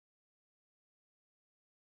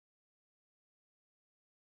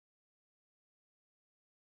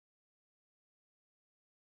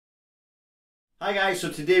Hi guys, so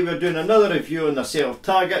today we're doing another review on a set of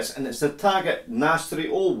targets, and it's the Target Nastri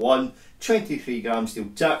 01 23g steel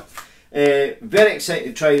tip. Very excited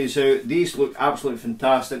to try these out. These look absolutely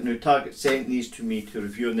fantastic. Now Target sent these to me to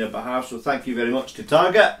review on their behalf, so thank you very much to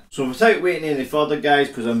Target. So without waiting any further guys,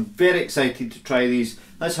 because I'm very excited to try these,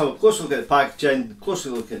 let's have a closer look at the packaging, a closer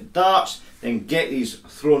look at the darts, then get these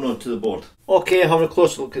thrown onto the board. Okay, having a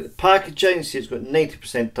closer look at the packaging, see it's got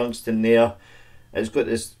 90% tungsten there. It's got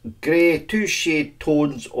this grey, two shade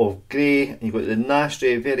tones of grey, and you've got the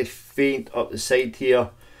Nastri very faint up the side here.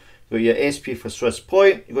 You've got your SP for Swiss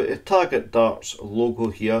point, you've got your Target Darts logo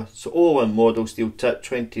here. So 01 model steel tip,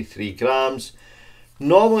 23 grams.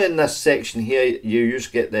 Normally in this section here you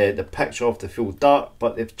usually get the picture of the full dart,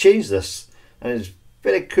 but they've changed this and it's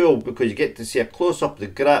very cool because you get to see a close up of the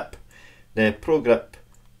grip, the pro grip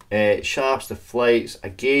shafts, the flights,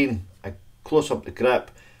 again a close up of the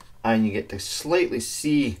grip, and you get to slightly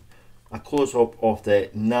see a close-up of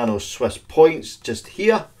the Nano Swiss points just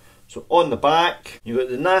here. So on the back you've got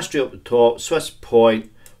the Nastri up the top, Swiss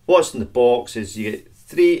point. What's in the box is you get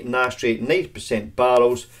 3 Nastri 90%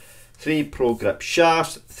 barrels, 3 Pro Grip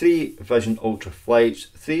shafts, 3 Vision Ultra flights,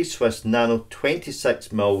 3 Swiss Nano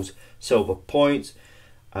 26mm silver points,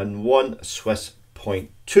 and 1 Swiss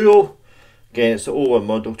point tool. Again, it's the 01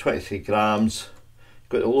 model, 23 grams.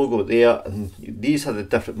 Got the logo there, and these are the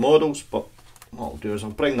different models, but what I'll do is I'll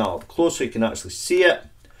bring that up close so you can actually see it.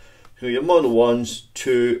 So your model 1s,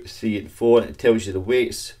 2, 3 and 4, and it tells you the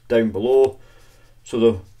weights down below. So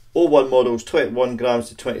the 01 model is 21 grams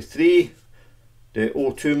to 23,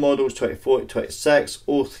 the 02 model is 24 to 26,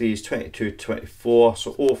 03 is 22 to 24,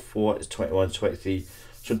 so 04 is 21 to 23.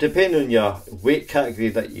 So depending on your weight category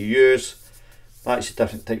that you use, that's your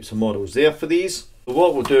different types of models there for these. So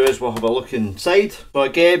what we'll do is we'll have a look inside. So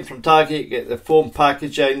again, from Target you get the foam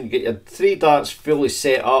packaging, you get your 3 darts fully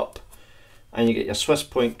set up, and you get your Swiss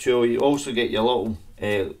point tool. You also get your little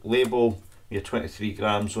label, your 23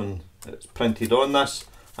 grams on that's printed on this.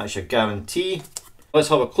 That's your guarantee. Let's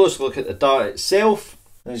have a closer look at the dart itself.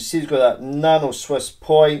 As you see, it's got that Nano Swiss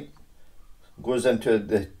point, goes into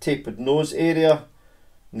the tapered nose area.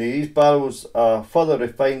 Now, these barrels are further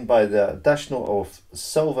refined by the additional of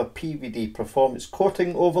silver PVD performance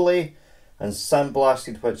coating overlay and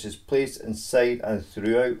sandblasted, which is placed inside and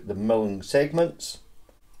throughout the milling segments.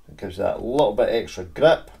 It gives that a little bit extra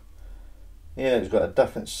grip. Yeah, it's got a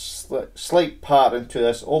different slight pattern to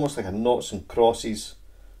this, almost like a noughts and crosses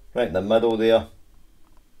right in the middle there,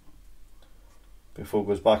 before it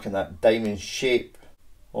goes back in that diamond shape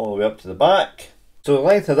all the way up to the back. So the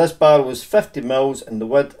length of this barrel is 50mm and the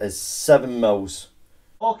width is 7mm.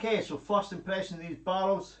 Okay, so first impression of these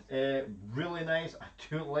barrels, really nice. I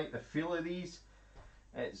do like the feel of these.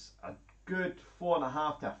 It's a good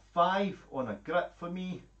 4.5 to 5 on a grip for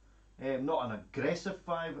me. Not an aggressive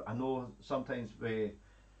 5. I know sometimes with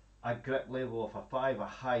a grip level of a 5, a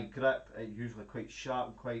high grip, it's usually quite sharp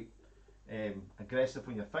and quite aggressive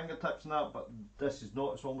on your fingertips and that, but this is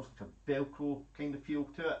not. It's almost like a Velcro kind of feel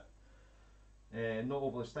to it. Not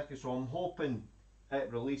overly sticky, so I'm hoping it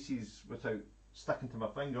releases without sticking to my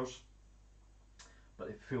fingers, but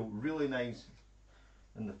they feel really nice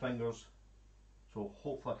in the fingers, so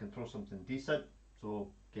hopefully I can throw something decent. So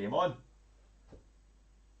game on.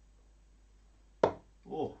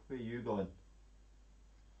 Oh, where are you going?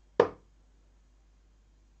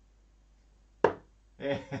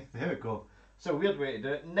 There we go. It's a weird way to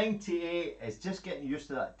do it. 98 is just getting used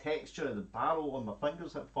to that texture of the barrel on my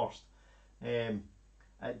fingers at first.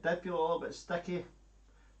 It did feel a little bit sticky,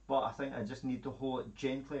 but I think I just need to hold it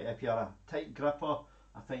gently. If you're a tight gripper,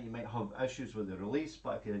 I think you might have issues with the release,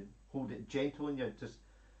 but if you hold it gentle and you just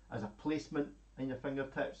as a placement in your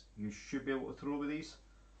fingertips, you should be able to throw with these.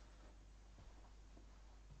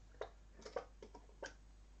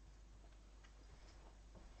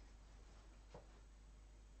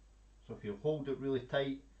 So if you hold it really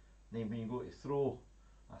tight, then when you go to throw,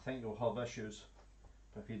 I think you'll have issues.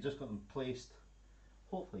 But if you've just got them placed,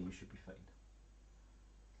 hopefully you should be fine.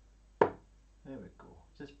 There we go,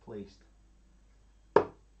 just placed.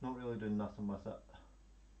 Not really doing nothing with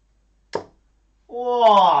it.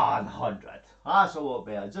 100! That's a lot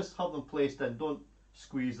better. Just have them placed in, don't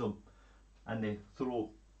squeeze them, and they throw.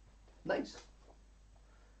 Nice.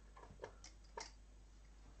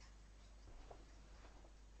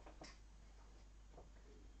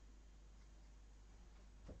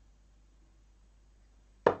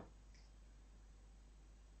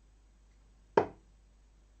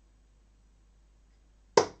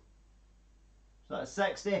 So that's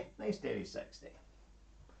 60, nice steady 60.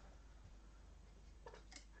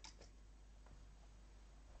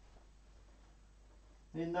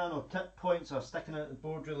 The nano tip points are sticking out the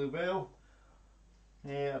board really well.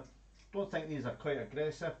 I don't think these are quite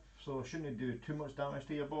aggressive, so shouldn't do too much damage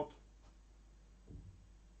to your board.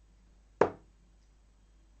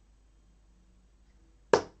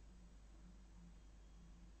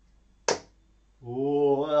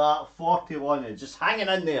 Oh, look at that, 41, it's just hanging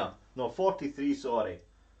in there. No, 43, sorry.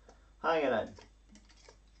 Hanging in.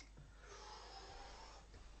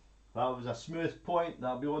 That was a smooth point,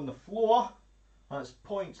 that'll be on the floor. That's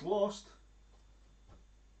points lost.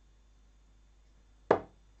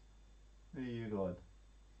 There you go.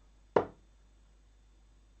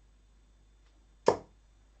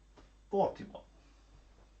 41.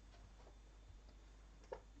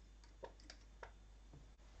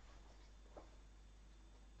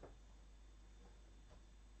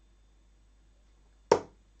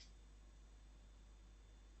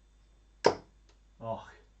 Oh.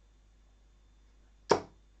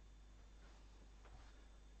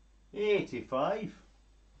 85.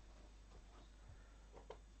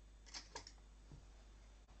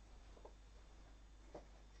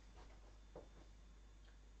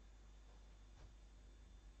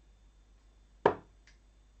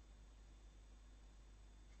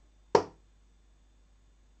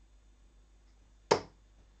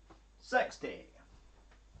 $60.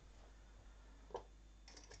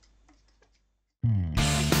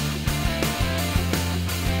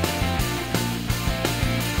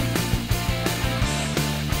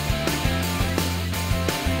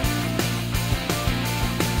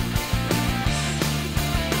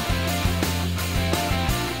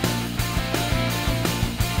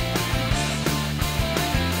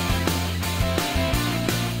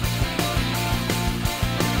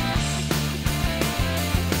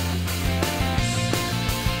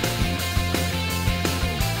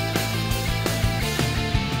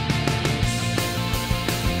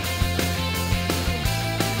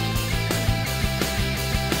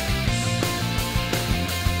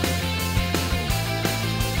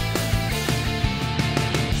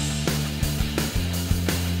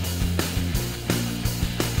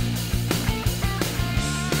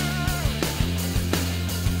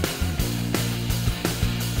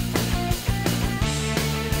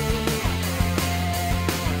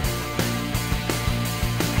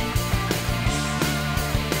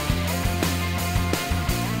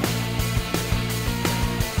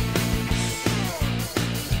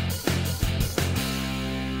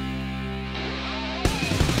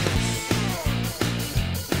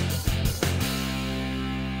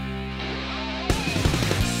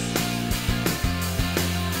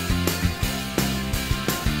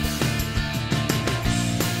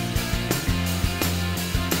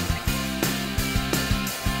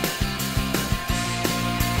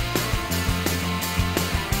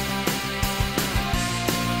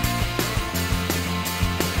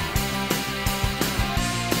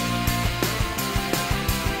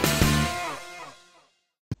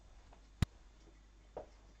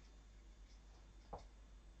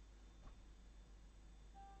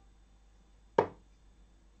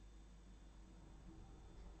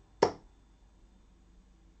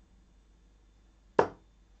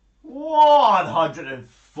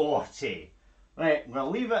 $140. Right, I'm going to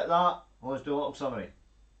leave it at that. Let's do a little summary.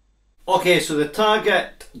 Okay, so the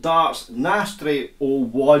target darts Nastri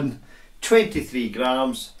 01, 23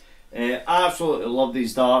 grams. Absolutely love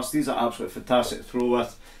these darts. These are absolutely fantastic to throw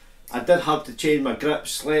with. I did have to change my grip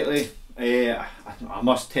slightly. I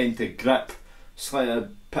must tend to grip slightly,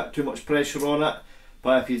 put too much pressure on it.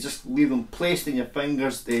 But if you just leave them placed in your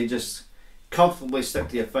fingers, they just comfortably stick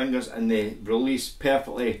to your fingers and they release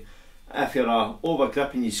perfectly. If you're over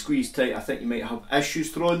grip and you squeeze tight, I think you might have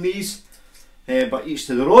issues throwing these, but each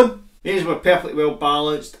to their own. These were perfectly well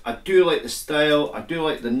balanced. I do like the style. I do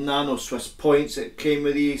like the nano Swiss points that came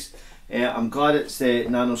with these. I'm glad it's the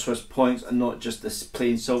nano Swiss points and not just the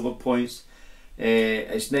plain silver points.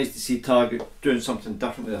 It's nice to see Target doing something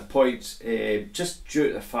different with the points, just due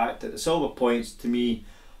to the fact that the silver points to me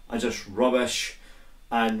are just rubbish,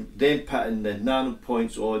 and then putting the nano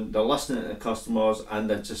points on, they're listening to the customers and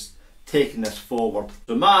they're just taking this forward.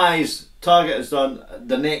 So in my eyes, Target has done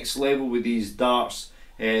the next level with these darts.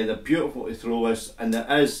 They're beautiful to throw with, and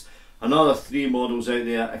there is another 3 models out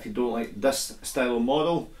there if you don't like this style of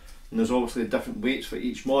model, and there's obviously different weights for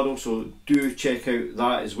each model, so do check out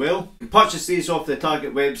that as well. You can purchase these off the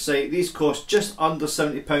Target website. These cost just under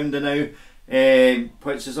 £70 now,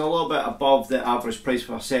 which is a little bit above the average price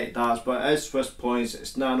for a set of darts, but it is Swiss points,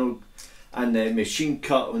 it's nano, and the machine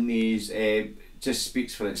cut on these just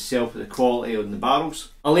speaks for itself with the quality on the barrels.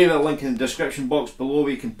 I'll leave a link in the description box below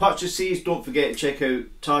where you can purchase these. Don't forget to check out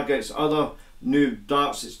Target's other new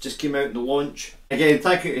darts that's just came out in the launch. Again,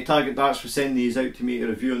 thank you to Target Darts for sending these out to me to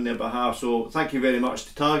review on their behalf, so thank you very much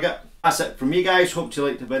to Target. That's it from me guys, hope you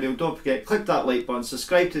liked the video. Don't forget, click that like button,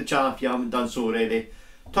 subscribe to the channel if you haven't done so already,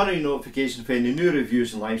 turn on your notifications for any new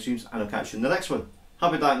reviews and live streams, and I'll catch you in the next one.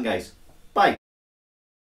 Happy darting guys.